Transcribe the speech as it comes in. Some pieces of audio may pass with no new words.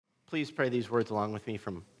Please pray these words along with me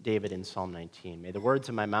from David in Psalm 19. May the words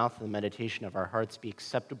of my mouth and the meditation of our hearts be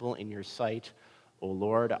acceptable in your sight, O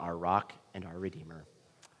Lord, our rock and our redeemer.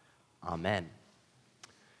 Amen.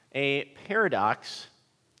 A paradox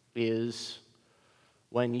is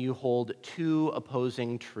when you hold two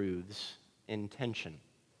opposing truths in tension.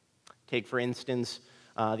 Take, for instance,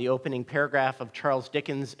 the opening paragraph of Charles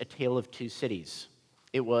Dickens' A Tale of Two Cities.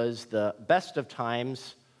 It was the best of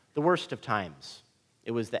times, the worst of times.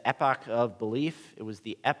 It was the epoch of belief. It was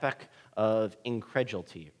the epoch of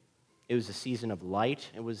incredulity. It was the season of light.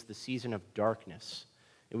 It was the season of darkness.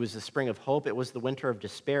 It was the spring of hope. It was the winter of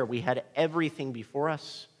despair. We had everything before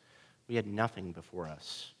us. We had nothing before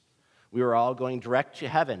us. We were all going direct to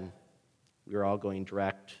heaven. We were all going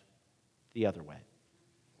direct the other way.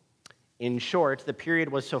 In short, the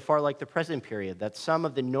period was so far like the present period that some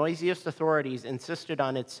of the noisiest authorities insisted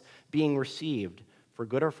on its being received, for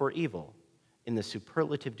good or for evil, in the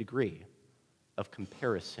superlative degree of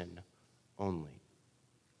comparison only.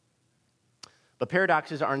 But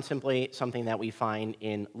paradoxes aren't simply something that we find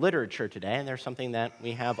in literature today, and they're something that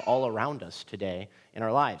we have all around us today in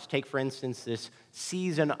our lives. Take, for instance, this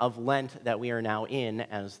season of Lent that we are now in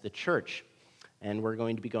as the church. And we're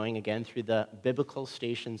going to be going again through the biblical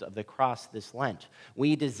stations of the cross this Lent.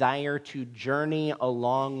 We desire to journey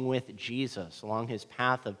along with Jesus, along his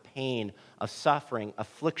path of pain, of suffering,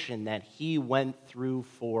 affliction that he went through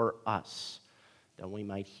for us, that we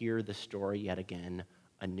might hear the story yet again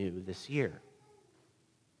anew this year.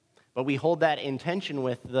 But we hold that in tension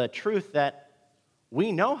with the truth that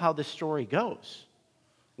we know how the story goes.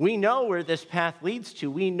 We know where this path leads to.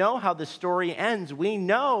 We know how the story ends. We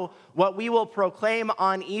know what we will proclaim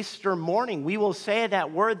on Easter morning. We will say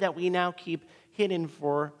that word that we now keep hidden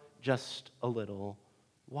for just a little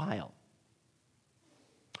while.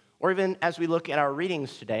 Or even as we look at our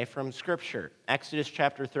readings today from Scripture, Exodus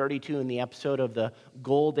chapter 32 in the episode of the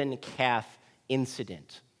golden calf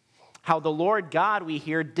incident. How the Lord God, we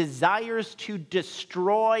hear, desires to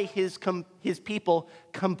destroy his people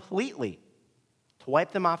completely, to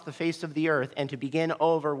wipe them off the face of the earth, and to begin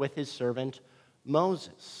over with his servant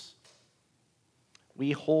Moses.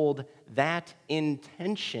 We hold that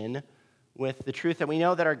intention with the truth that we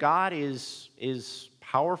know that our God is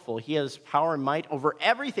powerful. He has power and might over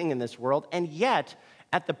everything in this world, and yet,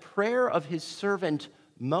 at the prayer of his servant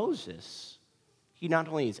Moses, he not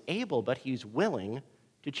only is able, but he's willing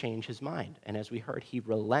to change his mind. And as we heard, he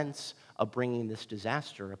relents of bringing this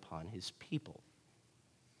disaster upon his people.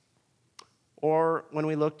 Or when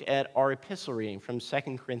we looked at our epistle reading from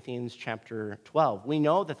 2 Corinthians chapter 12, we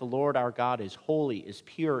know that the Lord our God is holy, is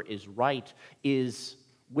pure, is right, is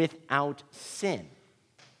without sin.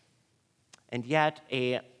 And yet,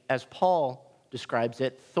 as Paul describes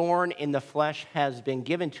it, thorn in the flesh has been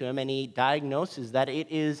given to him, and he diagnoses that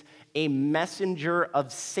it is a messenger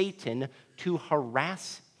of Satan to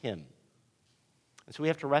harass him. And so we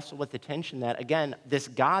have to wrestle with the tension that, again, this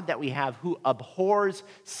God that we have who abhors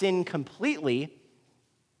sin completely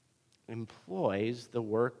employs the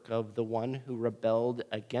work of the one who rebelled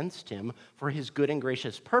against him for his good and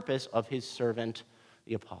gracious purpose of his servant,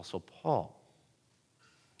 the Apostle Paul.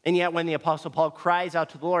 And yet when the Apostle Paul cries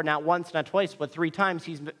out to the Lord, not once, not twice, but 3 times,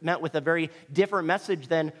 he's met with a very different message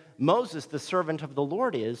than Moses, the servant of the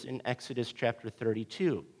Lord, is in Exodus chapter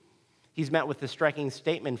 32. He's met with the striking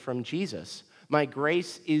statement from Jesus, "My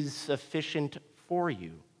grace is sufficient for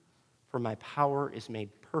you, for my power is made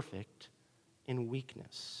perfect in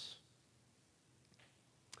weakness."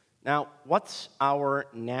 Now, what's our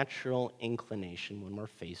natural inclination when we're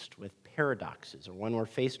faced with paradoxes, or when we're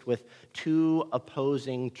faced with two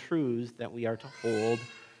opposing truths that we are to hold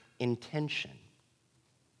in tension?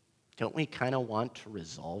 Don't we kind of want to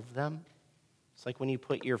resolve them? It's like when you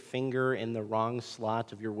put your finger in the wrong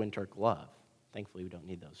slot of your winter glove. Thankfully, we don't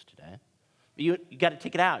need those today. But you got to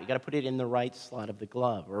take it out. You got to put it in the right slot of the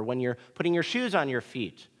glove. Or when you're putting your shoes on your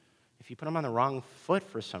feet, if you put them on the wrong foot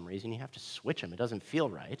for some reason, you have to switch them. It doesn't feel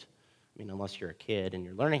right. I mean, unless you're a kid and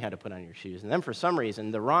you're learning how to put on your shoes. And then for some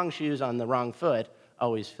reason, the wrong shoes on the wrong foot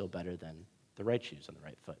always feel better than the right shoes on the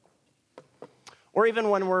right foot. Or even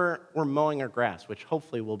when we're mowing our grass, which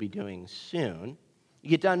hopefully we'll be doing soon. You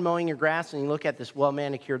get done mowing your grass and you look at this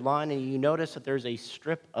well-manicured lawn and you notice that there's a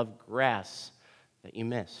strip of grass that you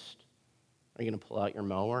missed. Are you going to pull out your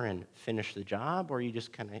mower and finish the job, or are you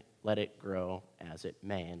just kind of let it grow as it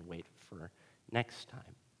may and wait for next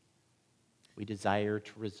time? We desire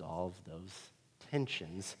to resolve those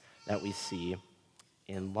tensions that we see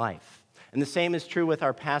in life. And the same is true with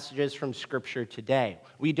our passages from Scripture today.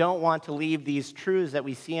 We don't want to leave these truths that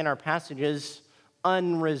we see in our passages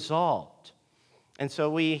unresolved. And so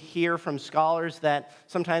we hear from scholars that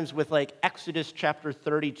sometimes with like Exodus chapter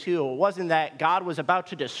 32, it wasn't that God was about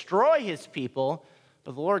to destroy his people,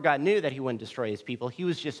 but the Lord God knew that he wouldn't destroy his people. He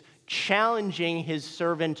was just challenging his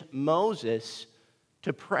servant Moses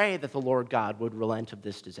to pray that the Lord God would relent of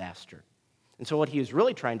this disaster. And so what he was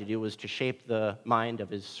really trying to do was to shape the mind of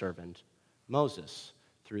his servant Moses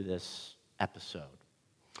through this episode.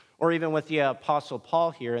 Or even with the Apostle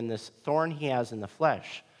Paul here in this thorn he has in the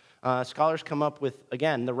flesh. Scholars come up with,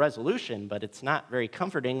 again, the resolution, but it's not very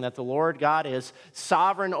comforting that the Lord God is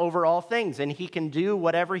sovereign over all things, and he can do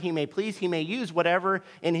whatever he may please. He may use whatever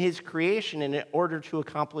in his creation in order to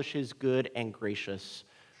accomplish his good and gracious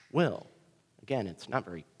will. Again, it's not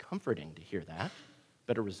very comforting to hear that,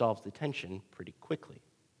 but it resolves the tension pretty quickly.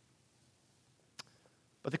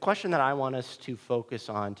 But the question that I want us to focus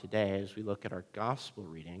on today as we look at our gospel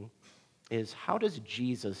reading is, how does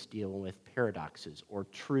Jesus deal with paradoxes or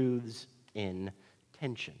truths in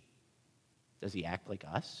tension? Does he act like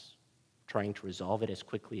us, trying to resolve it as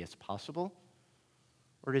quickly as possible?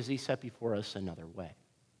 Or does he set before us another way?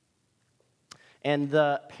 And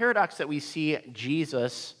the paradox that we see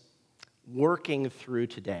Jesus working through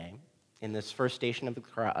today in this first station of the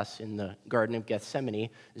cross in the Garden of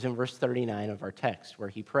Gethsemane is in verse 39 of our text, where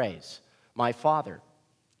he prays, "My Father,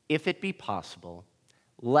 if it be possible,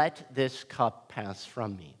 let this cup pass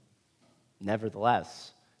from me.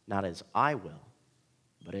 Nevertheless, not as I will,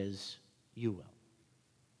 but as you will."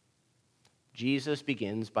 Jesus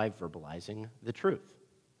begins by verbalizing the truth,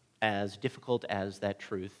 as difficult as that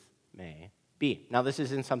truth may be. Now, this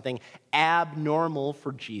isn't something abnormal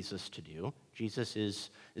for Jesus to do. Jesus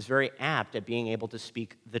is very apt at being able to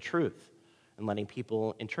speak the truth and letting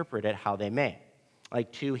people interpret it how they may.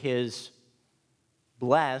 Like to his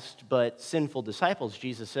blessed but sinful disciples,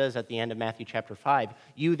 Jesus says at the end of Matthew chapter 5,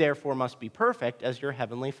 "You therefore must be perfect as your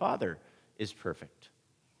heavenly Father is perfect."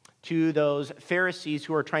 To those Pharisees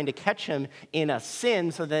who are trying to catch him in a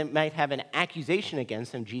sin so they might have an accusation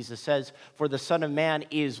against him, Jesus says, "For the Son of Man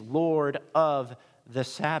is Lord of the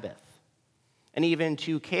Sabbath." And even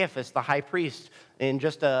to Caiaphas, the high priest, in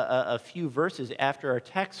just a few verses after our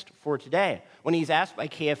text for today, when he's asked by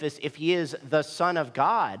Caiaphas if he is the Son of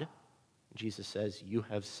God, Jesus says, "You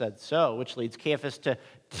have said so," which leads Caiaphas to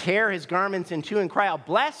tear his garments in two and cry out,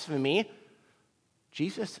 "Blasphemy!"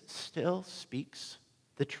 Jesus still speaks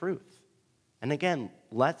the truth. And again,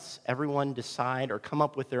 lets everyone decide or come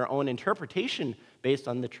up with their own interpretation based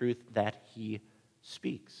on the truth that he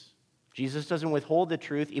speaks. Jesus doesn't withhold the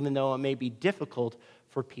truth, even though it may be difficult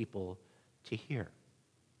for people to hear.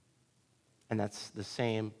 And that's the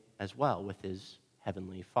same as well with his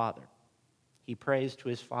heavenly Father. He prays to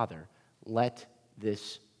his Father, "Let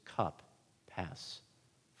this cup pass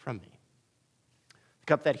from me." The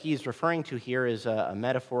cup that he's referring to here is a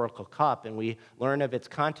metaphorical cup, and we learn of its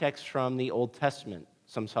context from the Old Testament.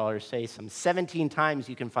 Some scholars say some 17 times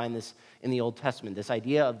you can find this in the Old Testament, this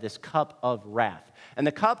idea of this cup of wrath. And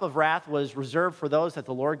the cup of wrath was reserved for those that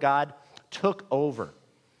the Lord God took over.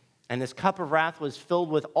 And this cup of wrath was filled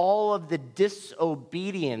with all of the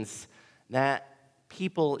disobedience that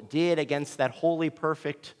people did against that holy,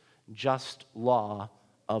 perfect, just law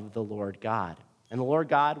of the Lord God. And the Lord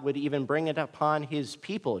God would even bring it upon his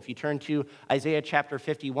people. If you turn to Isaiah chapter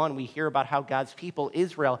 51, we hear about how God's people,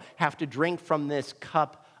 Israel, have to drink from this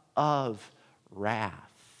cup of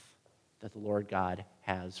wrath that the Lord God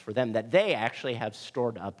has for them, that they actually have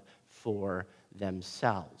stored up for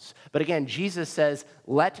themselves. But again, Jesus says,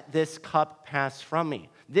 "Let this cup pass from me."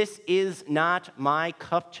 This is not my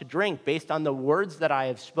cup to drink based on the words that I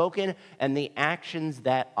have spoken and the actions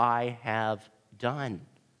that I have done.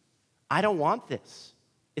 I don't want this.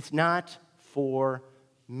 It's not for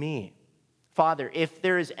me. Father, if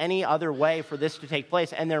there is any other way for this to take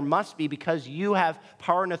place, and there must be because you have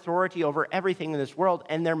power and authority over everything in this world,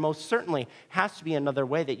 and there most certainly has to be another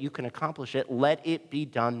way that you can accomplish it, let it be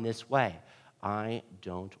done this way. I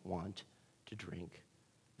don't want to drink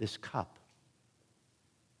this cup.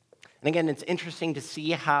 And again, it's interesting to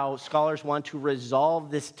see how scholars want to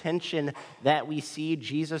resolve this tension that we see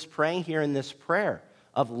Jesus praying here in this prayer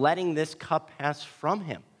of letting this cup pass from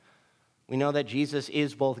him. We know that Jesus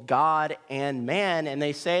is both God and man, and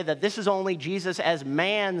they say that this is only Jesus as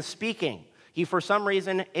man speaking. He, for some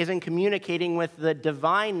reason, isn't communicating with the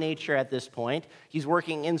divine nature at this point. He's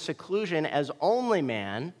working in seclusion as only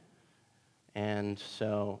man. And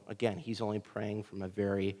so, again, he's only praying from a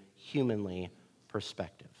very humanly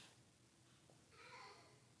perspective.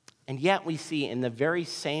 And yet we see in the very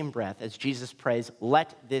same breath as Jesus prays,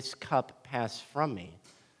 "Let this cup pass from me,"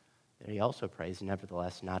 that he also prays,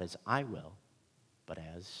 "Nevertheless, not as I will, but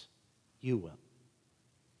as you will."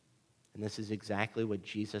 And this is exactly what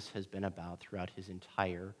Jesus has been about throughout his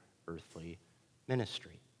entire earthly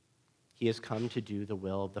ministry. He has come to do the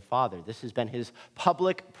will of the Father. This has been his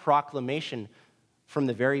public proclamation from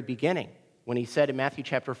the very beginning. When he said in Matthew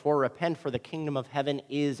chapter 4, "Repent, for the kingdom of heaven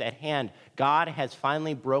is at hand." God has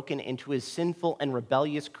finally broken into his sinful and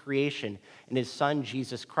rebellious creation in his Son,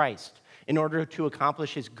 Jesus Christ, in order to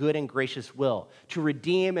accomplish his good and gracious will, to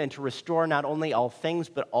redeem and to restore not only all things,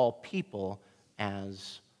 but all people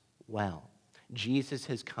as well. Jesus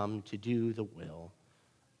has come to do the will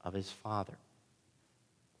of his Father.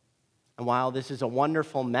 And while this is a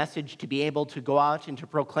wonderful message to be able to go out and to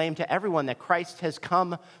proclaim to everyone that Christ has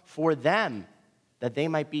come for them, that they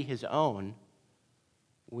might be his own,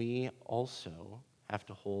 we also have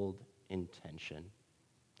to hold in tension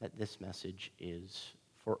that this message is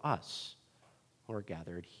for us who are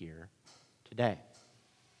gathered here today.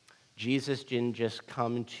 Jesus didn't just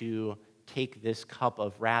come to take this cup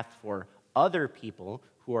of wrath for other people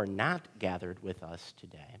who are not gathered with us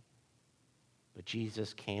today. But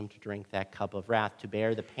Jesus came to drink that cup of wrath, to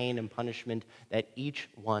bear the pain and punishment that each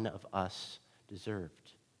one of us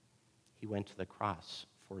deserved. He went to the cross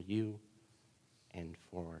for you and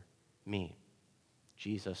for me.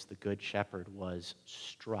 Jesus, the Good Shepherd, was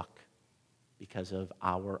struck because of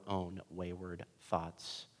our own wayward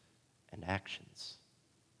thoughts and actions.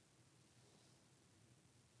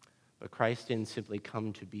 But Christ didn't simply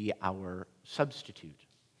come to be our substitute,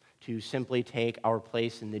 to simply take our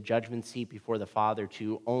place in the judgment seat before the Father,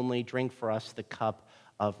 to only drink for us the cup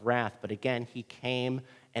of wrath. But again, he came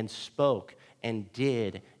and spoke and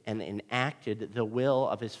did and enacted the will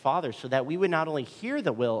of his Father, so that we would not only hear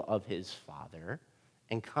the will of his Father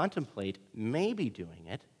and contemplate maybe doing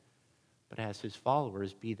it, but as his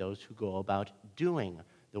followers be those who go about doing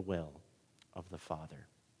the will of the Father.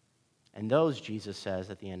 And those, Jesus says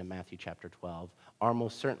at the end of Matthew chapter 12, are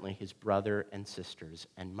most certainly his brother and sisters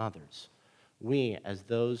and mothers. We, as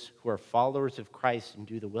those who are followers of Christ and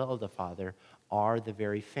do the will of the Father, are the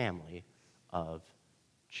very family of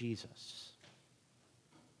Jesus.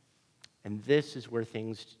 And this is where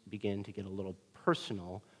things begin to get a little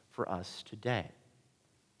personal for us today.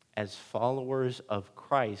 As followers of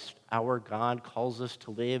Christ, our God calls us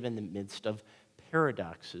to live in the midst of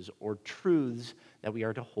paradoxes or truths that we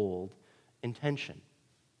are to hold in tension.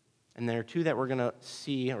 And there are two that we're going to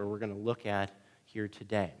see, or we're going to look at here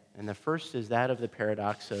today. And the first is that of the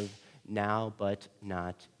paradox of now but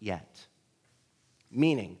not yet.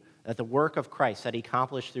 Meaning that the work of Christ that he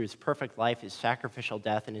accomplished through his perfect life, his sacrificial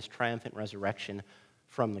death, and his triumphant resurrection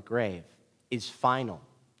from the grave is final,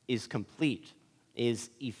 is complete, is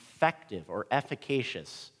effective or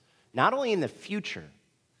efficacious, not only in the future,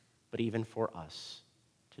 but even for us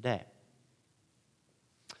today.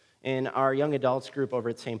 In our young adults group over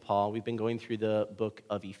at St. Paul, we've been going through the book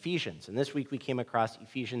of Ephesians. And this week we came across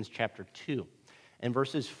Ephesians chapter 2. In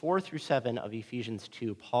verses 4 through 7 of Ephesians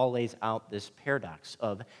 2, Paul lays out this paradox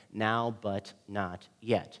of now but not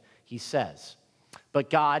yet. He says,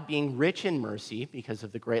 "But God, being rich in mercy, because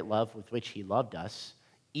of the great love with which he loved us,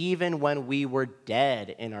 even when we were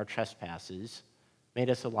dead in our trespasses,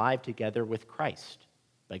 made us alive together with Christ.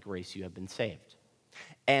 By grace you have been saved.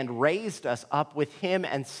 And raised us up with him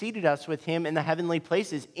and seated us with him in the heavenly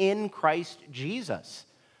places in Christ Jesus,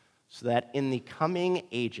 so that in the coming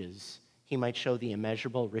ages he might show the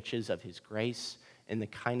immeasurable riches of his grace and the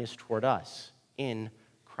kindness toward us in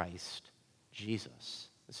Christ Jesus."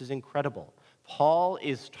 This is incredible. Paul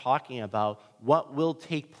is talking about what will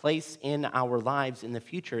take place in our lives in the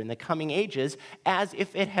future, in the coming ages, as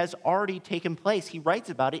if it has already taken place. He writes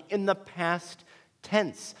about it in the past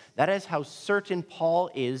tense. That is how certain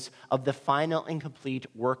Paul is of the final and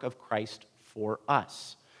complete work of Christ for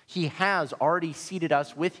us. He has already seated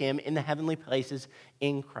us with him in the heavenly places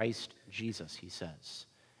in Christ Jesus, he says.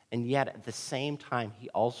 And yet, at the same time, he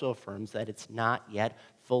also affirms that it's not yet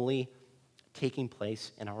fully taking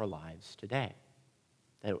place in our lives today,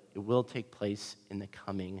 that it will take place in the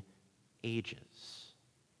coming ages.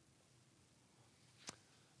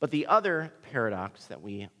 But the other paradox that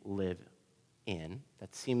we live in,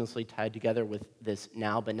 that's seamlessly tied together with this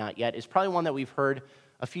now but not yet, is probably one that we've heard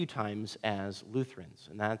a few times as Lutherans,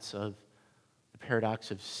 and that's of the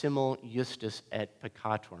paradox of simul justus et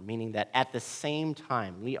peccator, meaning that at the same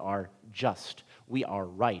time we are just, we are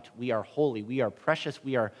right, we are holy, we are precious,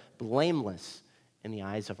 we are blameless in the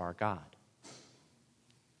eyes of our God.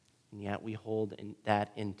 And yet we hold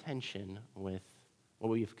that in tension with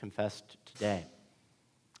what we've confessed today,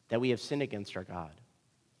 that we have sinned against our God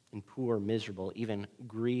in poor, miserable, even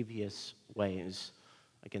grievous ways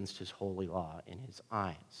against his holy law in his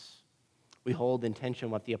eyes. We hold in tension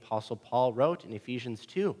what the Apostle Paul wrote in Ephesians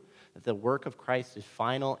 2, that the work of Christ is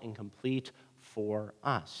final and complete for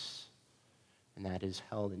us. And that is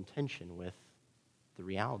held in tension with the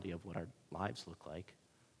reality of what our lives look like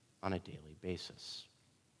on a daily basis.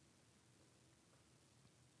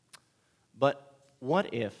 But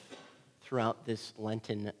what if, throughout this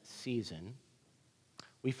Lenten season,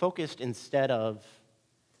 we focused, instead of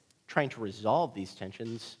trying to resolve these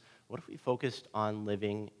tensions, what if we focused on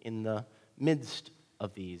living in the midst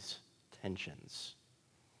of these tensions,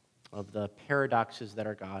 of the paradoxes that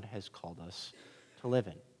our God has called us to live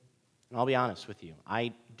in? And I'll be honest with you,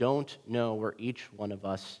 I don't know where each one of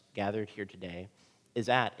us gathered here today is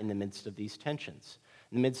at in the midst of these tensions,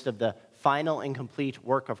 in the midst of the final and complete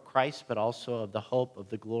work of Christ, but also of the hope of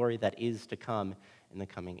the glory that is to come in the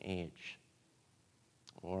coming age,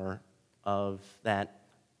 or of that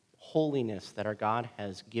holiness that our God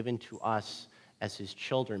has given to us as his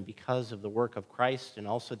children because of the work of Christ and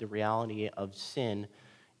also the reality of sin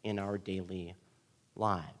in our daily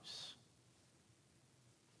lives.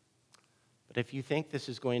 But if you think this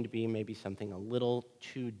is going to be maybe something a little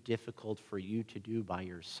too difficult for you to do by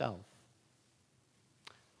yourself,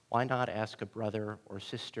 why not ask a brother or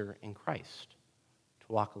sister in Christ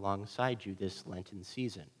to walk alongside you this Lenten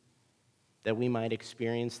season, that we might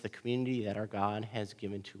experience the community that our God has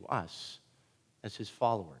given to us as his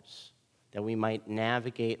followers, that we might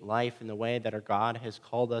navigate life in the way that our God has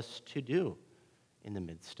called us to do in the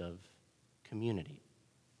midst of community.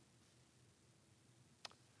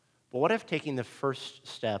 But what if taking the first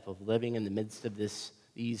step of living in the midst of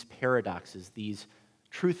these paradoxes, these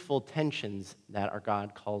truthful tensions that our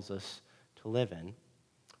God calls us to live in,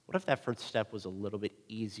 what if that first step was a little bit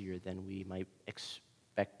easier than we might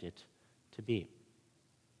expect it to be?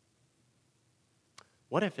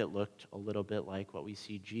 What if it looked a little bit like what we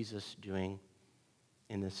see Jesus doing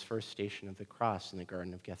in this first station of the cross in the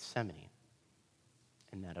Garden of Gethsemane,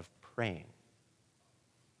 and that of praying?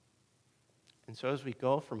 And so as we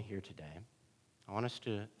go from here today, I want us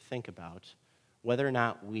to think about whether or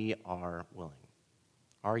not we are willing.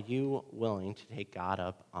 Are you willing to take God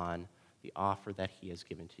up on the offer that he has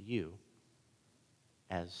given to you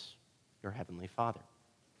as your heavenly Father?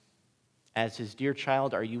 As his dear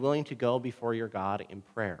child, are you willing to go before your God in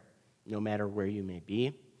prayer, no matter where you may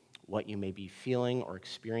be, what you may be feeling or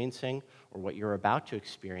experiencing, or what you're about to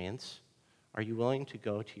experience? Are you willing to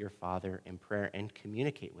go to your Father in prayer and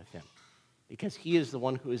communicate with him? Because he is the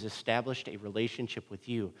one who has established a relationship with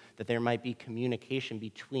you, that there might be communication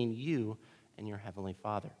between you and your heavenly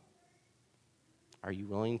Father. Are you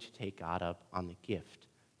willing to take God up on the gift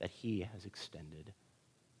that he has extended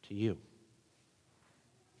to you?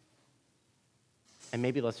 And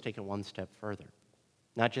maybe let's take it one step further.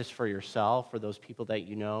 Not just for yourself or those people that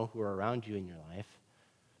you know who are around you in your life,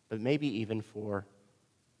 but maybe even for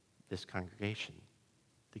this congregation,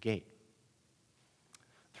 the Gate.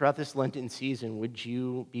 Throughout this Lenten season, would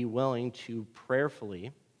you be willing to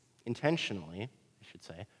prayerfully, intentionally, I should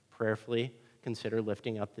say, prayerfully consider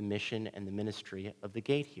lifting up the mission and the ministry of the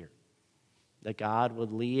Gate here? That God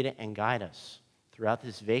would lead and guide us throughout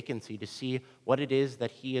this vacancy to see what it is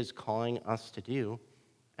that he is calling us to do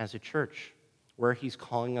as a church, where he's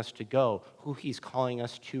calling us to go, who he's calling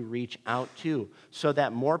us to reach out to, so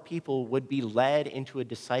that more people would be led into a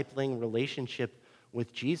discipling relationship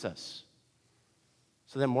with Jesus,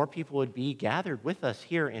 so that more people would be gathered with us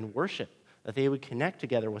here in worship, that they would connect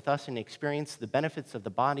together with us and experience the benefits of the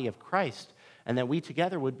body of Christ, and that we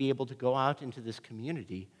together would be able to go out into this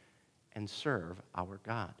community and serve our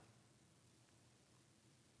God.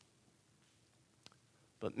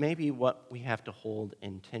 But maybe what we have to hold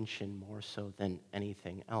in tension more so than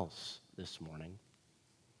anything else this morning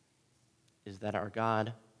is that our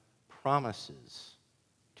God promises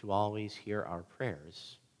to always hear our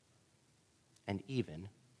prayers and even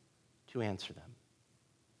to answer them.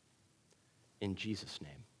 In Jesus'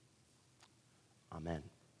 name, amen.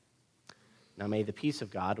 Now may the peace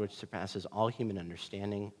of God, which surpasses all human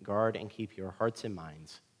understanding, guard and keep your hearts and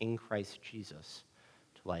minds in Christ Jesus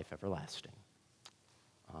to life everlasting.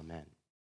 Amen.